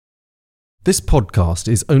This podcast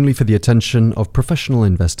is only for the attention of professional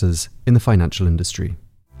investors in the financial industry.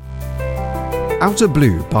 Outer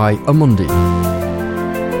Blue by Amundi.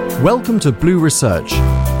 Welcome to Blue Research.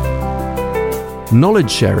 Knowledge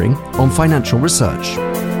sharing on financial research.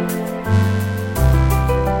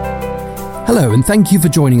 Hello, and thank you for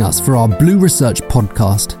joining us for our Blue Research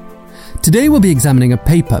podcast. Today we'll be examining a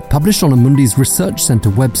paper published on Amundi's Research Centre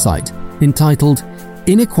website entitled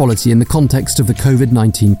Inequality in the Context of the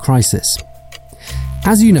COVID-19 Crisis.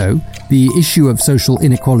 As you know, the issue of social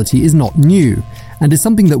inequality is not new and is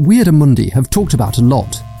something that we at Amundi have talked about a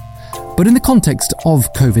lot. But in the context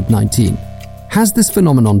of COVID-19, has this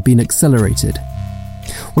phenomenon been accelerated?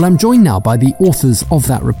 Well, I'm joined now by the authors of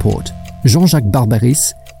that report, Jean-Jacques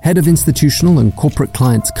Barberis, Head of Institutional and Corporate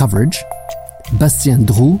Clients Coverage, Bastien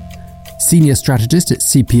Drou, Senior Strategist at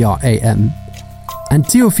CPR-AM, and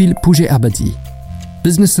Théophile Pouget-Abadi,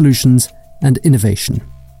 Business Solutions and Innovation.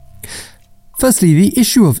 Firstly, the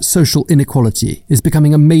issue of social inequality is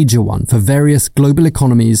becoming a major one for various global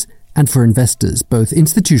economies and for investors, both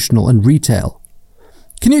institutional and retail.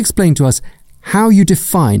 Can you explain to us how you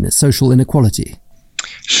define social inequality?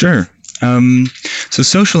 Sure. So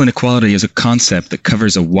social inequality is a concept that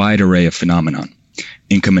covers a wide array of phenomenon: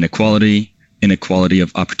 income inequality, inequality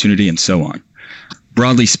of opportunity, and so on.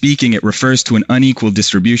 Broadly speaking, it refers to an unequal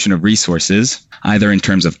distribution of resources, either in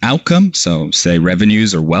terms of outcome, so say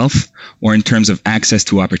revenues or wealth, or in terms of access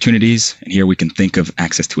to opportunities, and here we can think of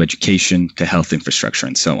access to education, to health infrastructure,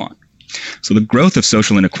 and so on. So the growth of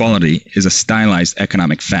social inequality is a stylized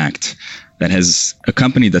economic fact that has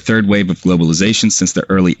accompanied the third wave of globalization since the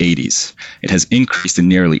early 80s. It has increased in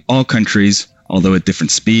nearly all countries, although at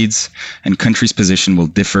different speeds, and countries' position will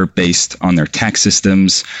differ based on their tax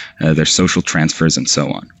systems, their social transfers, and so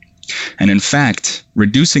on. And in fact,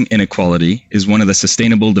 reducing inequality is one of the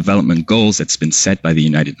Sustainable Development Goals that's been set by the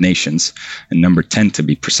United Nations, and number 10 to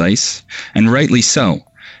be precise, and rightly so.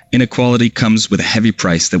 Inequality comes with a heavy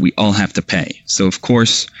price that we all have to pay. So of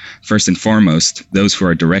course, first and foremost, those who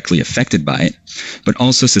are directly affected by it, but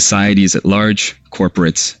also societies at large,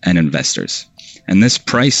 corporates, and investors. And this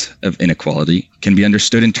price of inequality can be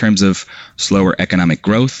understood in terms of slower economic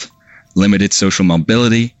growth, limited social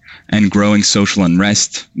mobility, and growing social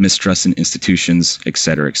unrest, mistrust in institutions,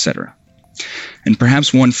 etc., etc. And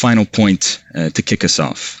perhaps one final point to kick us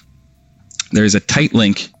off. There is a tight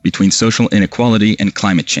link between social inequality and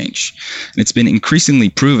climate change. And it's been increasingly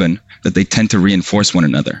proven that they tend to reinforce one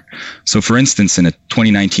another. So for instance, in a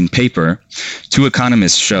 2019 paper, two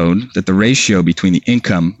economists showed that the ratio between the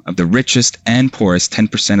income of the richest and poorest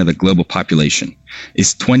 10% of the global population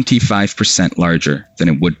is 25% larger than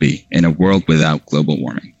it would be in a world without global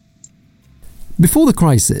warming. Before the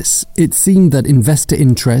crisis, it seemed that investor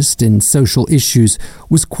interest in social issues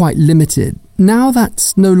was quite limited. Now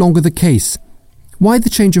that's no longer the case. Why the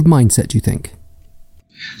change of mindset, do you think?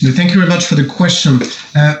 Thank you very much for the question.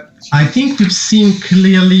 I think we've seen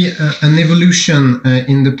clearly an evolution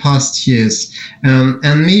in the past years.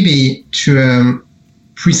 And maybe to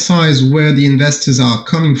precise where the investors are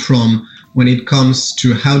coming from when it comes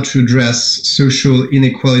to how to address social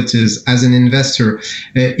inequalities as an investor,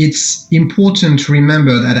 it's important to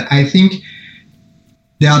remember that I think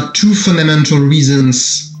there are two fundamental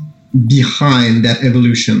reasons behind that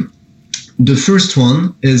evolution. The first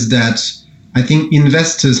one is that I think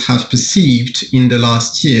investors have perceived in the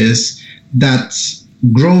last years that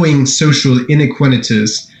growing social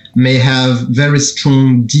inequalities may have very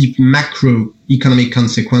strong, deep macroeconomic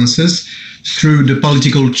consequences through the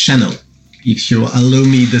political channel, if you allow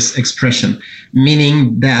me this expression,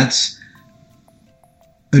 meaning that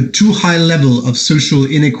a too high level of social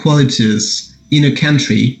inequalities in a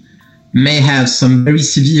country may have some very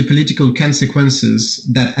severe political consequences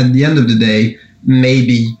that at the end of the day may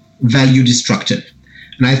be value destructive.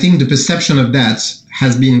 And I think the perception of that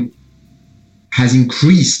has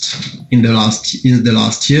increased in the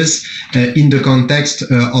last years in the context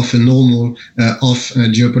of a normal of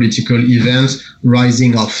geopolitical events,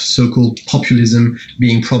 rising of so-called populism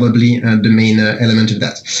being probably the main element of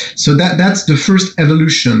that. So that's the first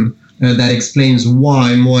evolution that explains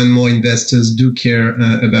why more and more investors do care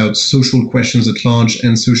about social questions at large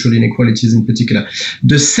and social inequalities in particular.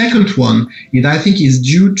 The second one, I think, is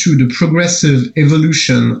due to the progressive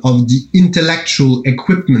evolution of the intellectual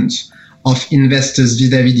equipment of investors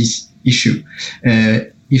vis-à-vis this issue.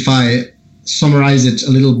 If I summarize it a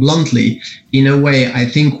little bluntly, in a way, I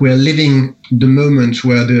think we're living the moment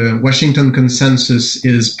where the Washington consensus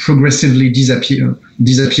is progressively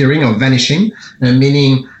disappearing or vanishing,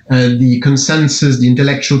 meaning the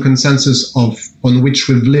intellectual consensus of on which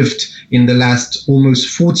we've lived in the last almost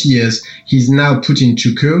 40 years is now put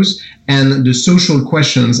into cause, and the social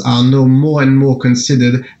questions are now more and more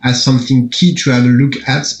considered as something key to have a look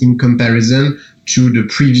at in comparison to the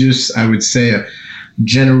previous, I would say,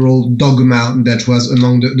 general dogma that was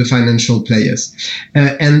among the financial players.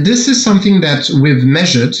 And this is something that we've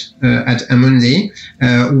measured at Amundi,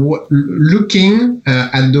 looking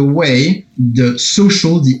at the way the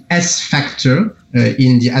social, the S factor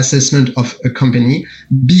in the assessment of a company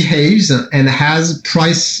behaves and has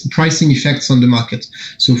pricing effects on the market.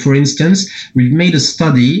 So for instance, we've made a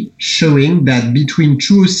study showing that between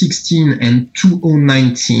 2016 and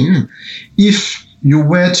 2019, if you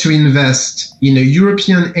were to invest in a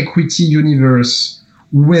European equity universe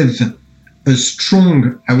with a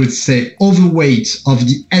strong, I would say, overweight of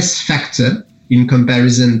the S factor in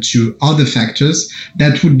comparison to other factors,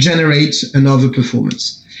 that would generate an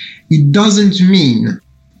overperformance. It doesn't mean,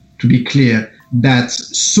 to be clear, that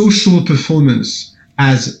social performance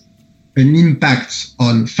has an impact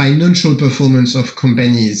on financial performance of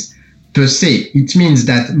companies per se. It means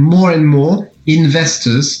that more and more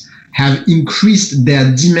investors have increased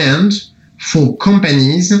their demand for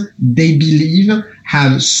companies they believe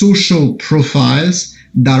have social profiles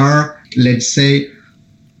that are, let's say,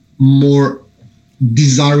 more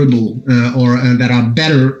desirable or that are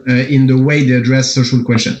better in the way they address social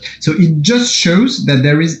questions. So it just shows that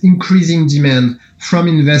there is increasing demand from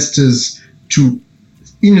investors to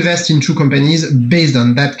invest into companies based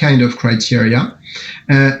on that kind of criteria.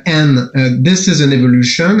 And this is an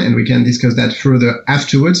evolution, and we can discuss that further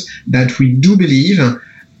afterwards, that we do believe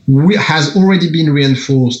has already been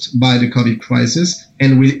reinforced by the COVID crisis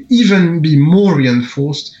and will even be more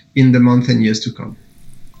reinforced in the months and years to come.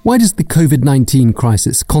 Why does the COVID-19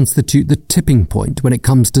 crisis constitute the tipping point when it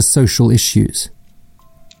comes to social issues?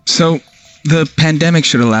 So the pandemic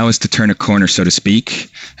should allow us to turn a corner, so to speak,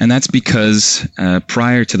 and that's because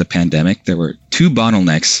prior to the pandemic, there were two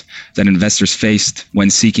bottlenecks that investors faced when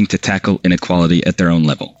seeking to tackle inequality at their own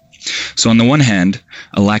level. So on the one hand,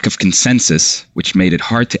 a lack of consensus, which made it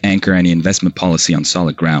hard to anchor any investment policy on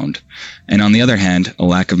solid ground, and on the other hand, a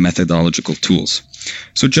lack of methodological tools.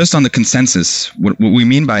 So just on the consensus, what we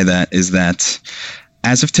mean by that is that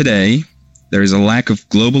as of today, there is a lack of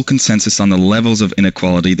global consensus on the levels of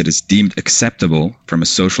inequality that is deemed acceptable from a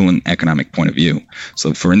social and economic point of view.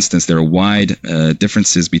 So, for instance, there are wide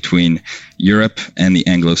differences between Europe and the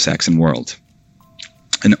Anglo-Saxon world.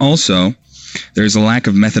 And also, there is a lack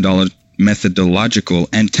of methodological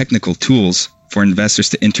and technical tools for investors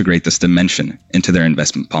to integrate this dimension into their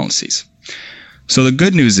investment policies. So the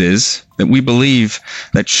good news is that we believe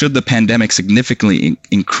that should the pandemic significantly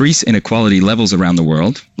increase inequality levels around the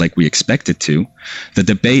world, like we expect it to, the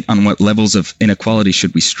debate on what levels of inequality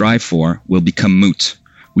should we strive for will become moot.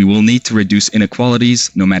 We will need to reduce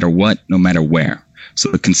inequalities no matter what, no matter where.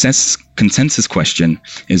 So the consensus question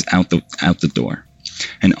is out the door.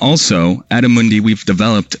 And also, at Amundi, we've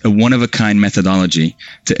developed a one-of-a-kind methodology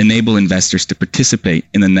to enable investors to participate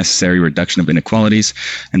in the necessary reduction of inequalities,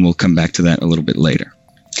 and we'll come back to that a little bit later.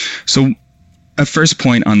 So, a first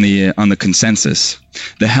point on the consensus.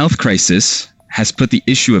 The health crisis has put the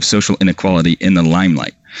issue of social inequality in the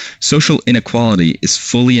limelight. Social inequality is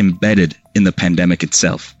fully embedded in the pandemic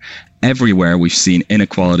itself. Everywhere we've seen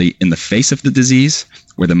inequality in the face of the disease,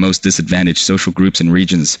 where the most disadvantaged social groups and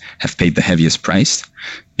regions have paid the heaviest price,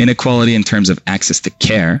 inequality in terms of access to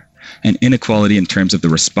care, and inequality in terms of the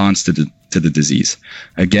response to the disease.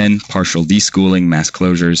 Again, partial deschooling, mass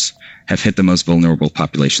closures have hit the most vulnerable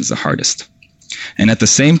populations the hardest. And at the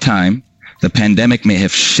same time, the pandemic may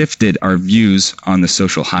have shifted our views on the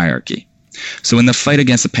social hierarchy. So in the fight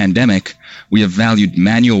against the pandemic, we have valued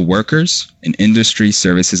manual workers in industry,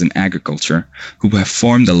 services, and agriculture who have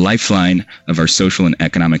formed the lifeline of our social and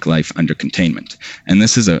economic life under containment. And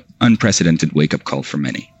this is an unprecedented wake-up call for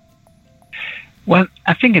many. Well,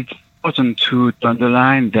 I think it's important to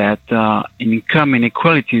underline that income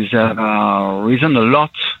inequalities have risen a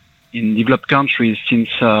lot in developed countries since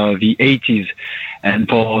the 80s, and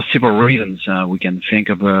for several reasons. We can think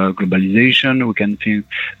of globalization, we can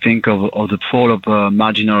think of the fall of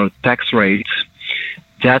marginal tax rates.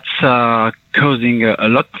 That's causing a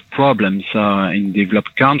lot of problems in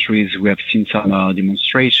developed countries. We have seen some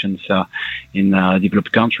demonstrations in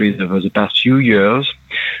developed countries over the past few years.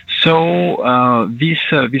 So this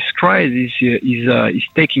crisis is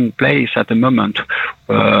taking place at a moment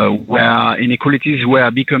where inequalities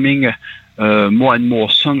were becoming more and more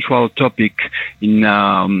central topic in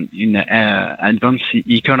advanced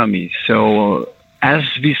economies. So because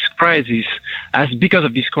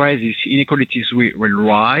of this crisis, inequalities will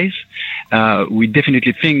rise. We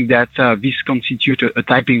definitely think that this constitutes a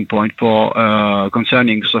tipping point for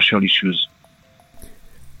concerning social issues.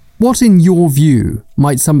 What, in your view,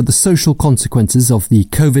 might some of the social consequences of the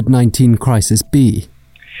COVID-19 crisis be?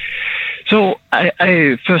 So,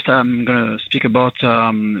 first I'm going to speak about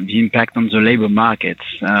the impact on the labor markets.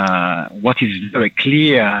 What is very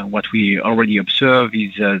clear, what we already observe,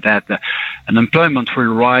 is that unemployment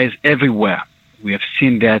will rise everywhere. We have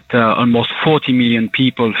seen that almost 40 million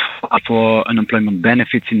people file for unemployment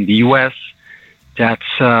benefits in the US. That's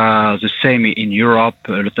the same in Europe.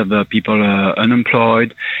 A lot of people are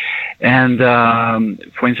unemployed. And,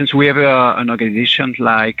 for instance, we have an organization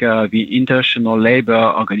like the International Labour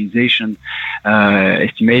Organization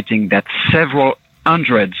estimating that several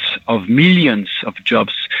hundreds of millions of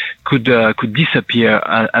jobs could disappear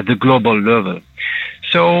at the global level.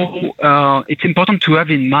 So it's important to have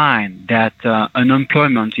in mind that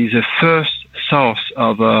unemployment is a first source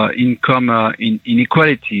of income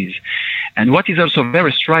inequalities. And what is also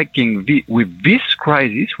very striking with this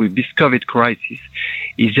crisis, with this COVID crisis,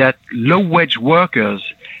 is that low-wage workers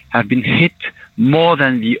have been hit more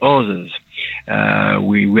than the others.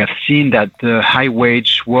 We have seen that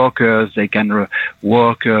high-wage workers, they can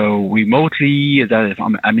work remotely. They have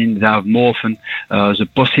more often the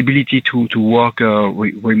possibility to work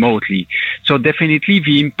remotely. So definitely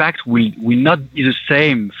the impact will not be the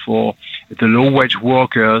same for the low-wage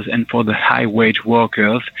workers and for the high-wage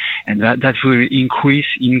workers, and that will increase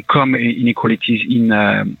income inequalities in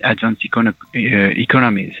advanced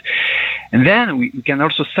economies. And then we can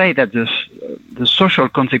also say that the social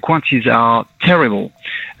consequences are terrible.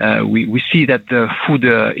 We see that the food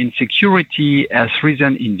insecurity has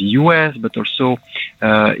risen in the US, but also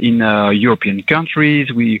in European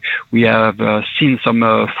countries. We have seen some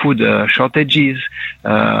food shortages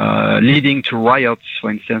leading to riots,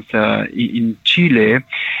 for instance, in Chile.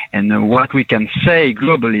 And what we can say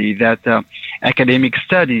globally that academic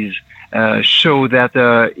studies show that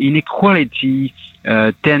inequality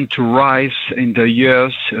tend to rise in the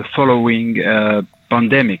years following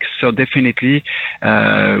pandemics. So definitely,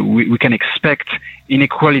 we can expect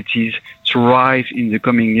inequalities to rise in the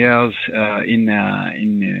coming years in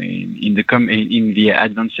the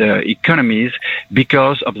advanced economies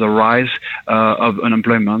because of the rise of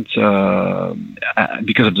unemployment.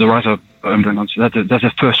 Because of the rise of unemployment, that's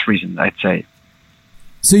the first reason, I'd say.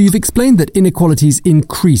 So you've explained that inequalities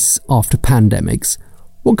increase after pandemics.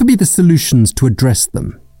 What could be the solutions to address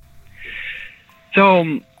them? So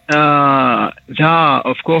there are,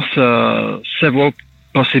 of course, several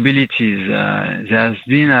possibilities. There's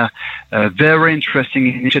been a very interesting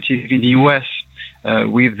initiative in the US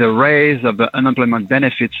with the raise of the unemployment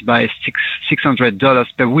benefits by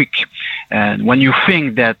 $600 per week. And when you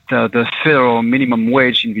think that the federal minimum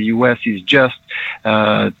wage in the US is just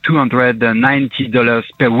 $290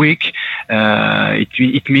 per week,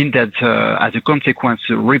 it means that as a consequence,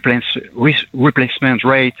 replacement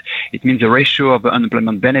rate, it means the ratio of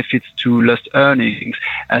unemployment benefits to lost earnings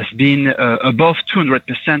has been above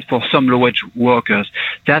 200% for some low-wage workers.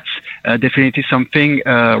 That's definitely something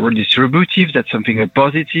redistributive, that's something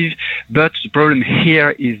positive, but the problem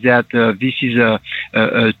here is that this is a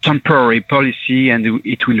temporary policy and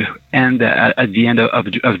it will end at the end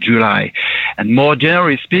of July. And more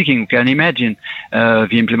generally speaking, you can imagine the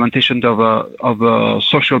implementation of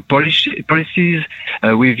social policies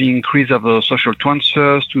with the increase of social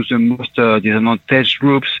transfers to the most disadvantaged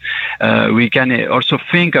groups. We can also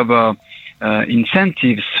think of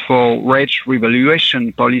incentives for wage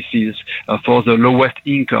revaluation policies for the lowest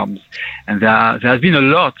incomes. And there has been a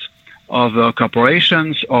lot of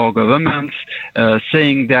corporations or governments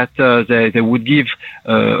saying that they would give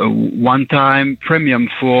one-time premium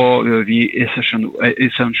for the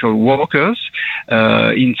essential workers.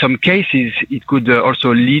 In some cases, it could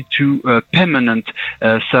also lead to permanent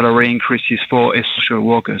salary increases for essential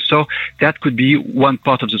workers. So that could be one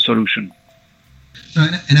part of the solution.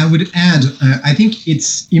 And I would add, I think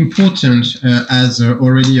it's important, as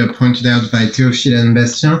already pointed out by Théophile and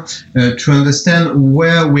Bastien, to understand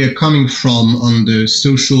where we are coming from on the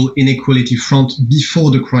social inequality front before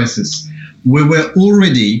the crisis. We were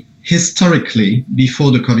already, historically,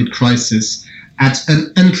 before the COVID crisis, at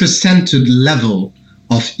an unprecedented level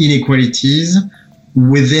of inequalities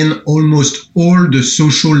within almost all the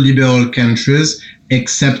social liberal countries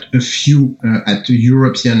except a few at the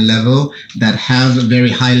European level that have a very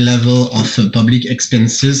high level of public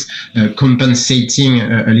expenses compensating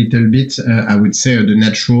a little bit, I would say, the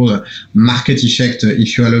natural market effect,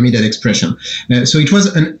 if you allow me that expression. So it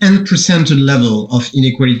was an unprecedented level of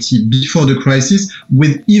inequality before the crisis,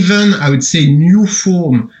 with even, I would say, new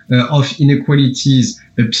form of inequalities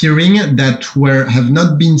appearing that have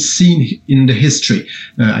not been seen in the history.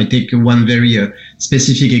 I take one very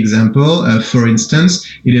specific example. For instance,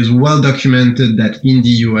 it is well documented that in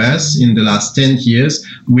the US, in the last 10 years,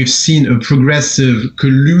 we've seen a progressive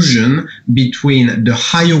collusion between the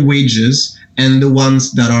higher wages and the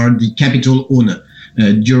ones that are the capital owner.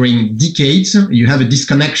 During decades, you have a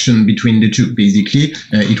disconnection between the two. Basically,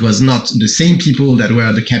 it was not the same people that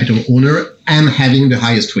were the capital owner and having the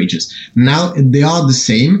highest wages. Now they are the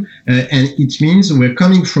same, and it means we're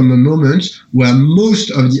coming from a moment where most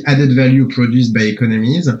of the added value produced by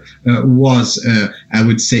economies was, I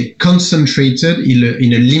would say, concentrated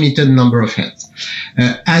in a limited number of hands.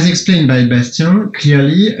 As explained by Bastien,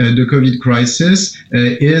 clearly the COVID crisis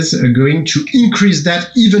is going to increase that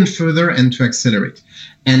even further and to accelerate.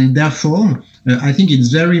 And therefore, I think it's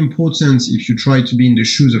very important, if you try to be in the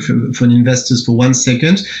shoes of an investor for 1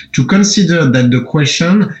 second, to consider that the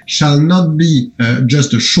question shall not be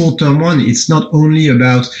just a short-term one. It's not only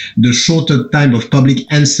about the shorter time of public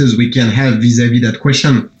answers we can have vis-à-vis that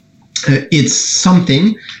question. It's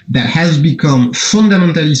something that has become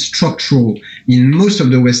fundamentally structural in most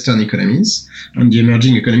of the Western economies. On the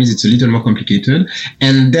emerging economies, it's a little more complicated.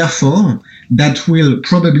 And therefore, that will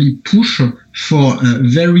probably push for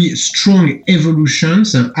very strong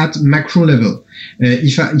evolutions at macro level.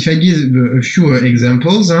 If I give a few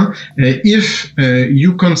examples, if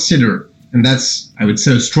you consider, and that's, I would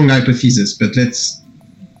say, a strong hypothesis, but let's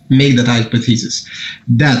make that hypothesis,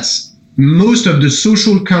 that most of the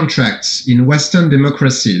social contracts in Western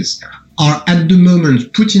democracies are at the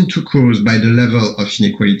moment put into cause by the level of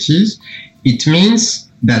inequalities, it means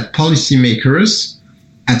that policymakers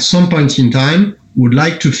at some point in time would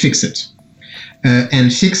like to fix it.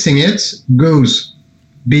 And fixing it goes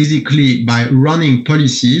basically by running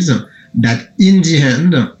policies that in the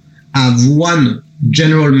end have one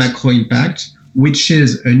general macro impact, which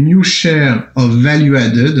is a new share of value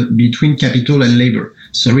added between capital and labor.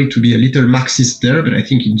 Sorry to be a little Marxist there, but I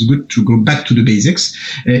think it's good to go back to the basics.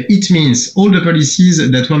 It means all the policies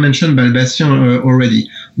that were mentioned by Bastien already,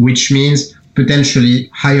 which means potentially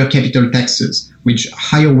higher capital taxes, which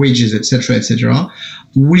higher wages, etc.,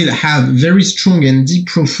 will have very strong and deep,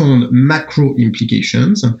 profound macro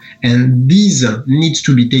implications, and these need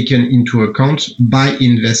to be taken into account by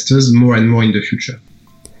investors more and more in the future.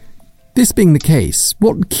 This being the case,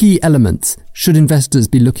 what key elements should investors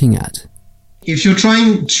be looking at? If you're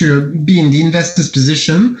trying to be in the investor's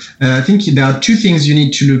position, I think there are two things you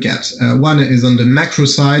need to look at. One is on the macro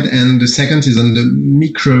side, and the second is on the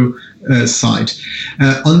micro side.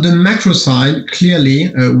 On the macro side,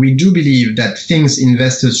 clearly, we do believe that things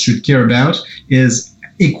investors should care about is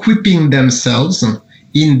equipping themselves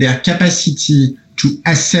in their capacity to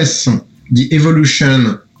assess the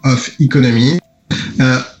evolution of economy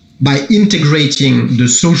by integrating the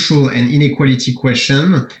social and inequality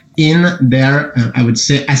question in their, I would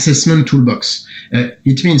say, assessment toolbox.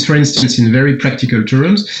 It means, for instance, in very practical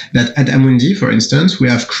terms, that at Amundi, for instance, we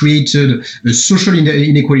have created a social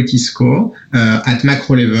inequality score at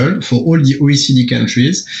macro level for all the OECD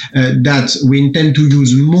countries that we intend to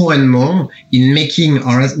use more and more in making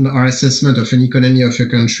our assessment of an economy of a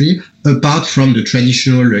country apart from the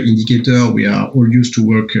traditional indicator we are all used to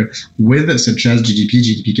work with, such as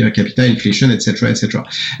GDP per capita, inflation, etc.,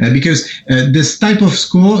 because this type of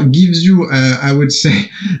score gives you, I would say,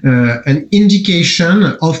 an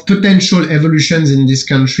indication of potential evolutions in this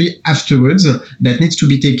country afterwards that needs to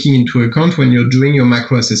be taken into account when you're doing your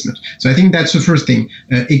macro assessment. So I think that's the first thing,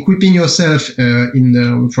 equipping yourself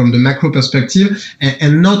from the macro perspective,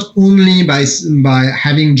 and not only by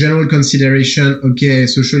having general consideration, okay,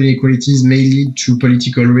 social inequalities may lead to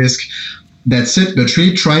political risk, that's it, but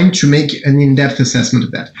really trying to make an in-depth assessment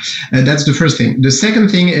of that. That's the first thing. The second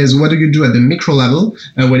thing is, what do you do at the micro level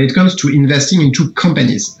when it comes to investing into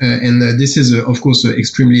companies? And this is, of course,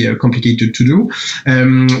 extremely complicated to do.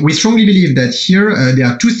 We strongly believe that here there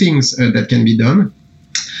are two things that can be done.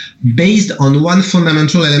 based on one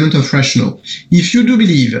fundamental element of rationale. If you do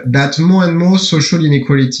believe that more and more social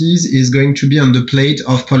inequalities is going to be on the plate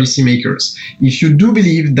of policymakers, if you do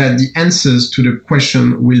believe that the answers to the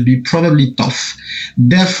question will be probably tough,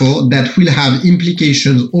 therefore that will have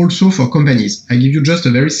implications also for companies. I give you just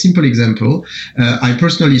a very simple example. I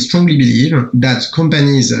personally strongly believe that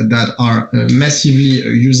companies that are massively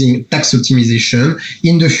using tax optimization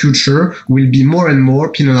in the future will be more and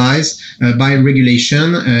more penalized by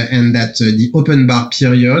regulation, and that the open bar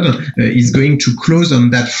period is going to close on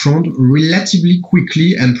that front relatively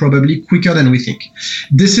quickly and probably quicker than we think.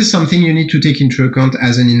 This is something you need to take into account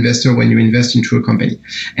as an investor when you invest into a company.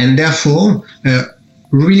 And therefore,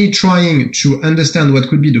 really trying to understand what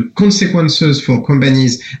could be the consequences for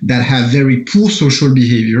companies that have very poor social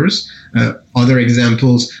behaviors. Other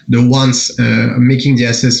examples, the ones making the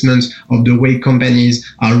assessment of the way companies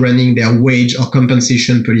are running their wage or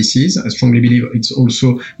compensation policies. I strongly believe it's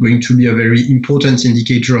also going to be a very important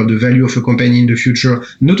indicator of the value of a company in the future,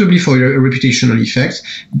 notably for a reputational effect.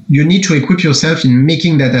 You need to equip yourself in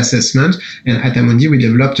making that assessment, and at Amundi we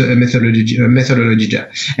developed a methodology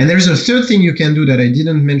there. And there's a third thing you can do that I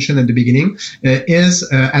didn't mention at the beginning, as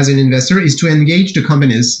an investor, is to engage the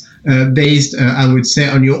companies based, I would say,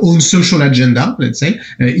 on your own social agenda, let's say.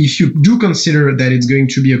 If you do consider that it's going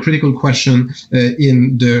to be a critical question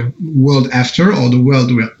in the world after, or the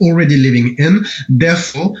world we're already living in,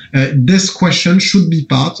 therefore, this question should be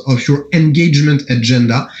part of your engagement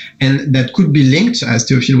agenda, and that could be linked, as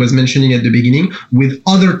Théophile was mentioning at the beginning, with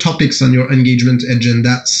other topics on your engagement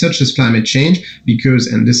agenda, such as climate change, because,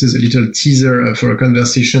 and this is a little teaser for a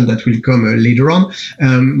conversation that will come later on,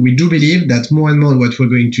 we do believe that more and more what we're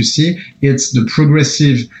going to see, it's the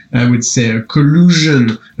progressive, I would say,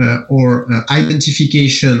 collusion or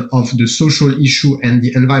identification of the social issue and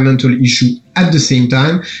the environmental issue at the same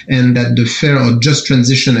time, and that the fair or just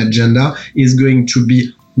transition agenda is going to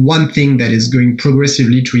be one thing that is going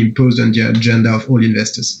progressively to impose on the agenda of all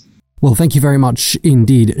investors. Well, thank you very much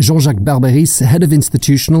indeed. Jean-Jacques Barberis, Head of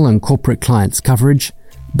Institutional and Corporate Clients Coverage,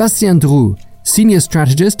 Bastien Drou, Senior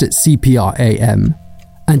Strategist at CPR-AM,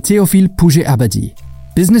 and Théophile Pouget-Abadi,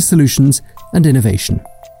 Business Solutions and Innovation.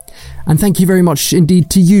 And thank you very much indeed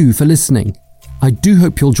to you for listening. I do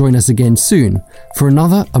hope you'll join us again soon for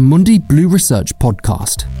another Amundi Blue Research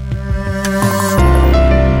podcast.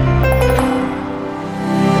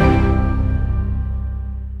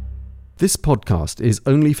 This podcast is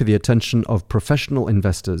only for the attention of professional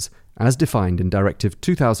investors as defined in Directive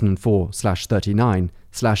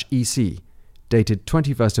 2004/39/EC, dated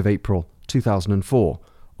 21st of April 2004,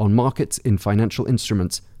 on markets in financial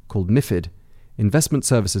instruments called MiFID, investment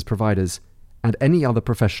services providers, and any other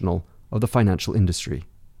professional of the financial industry.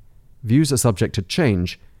 Views are subject to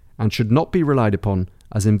change and should not be relied upon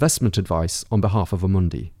as investment advice on behalf of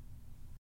Amundi.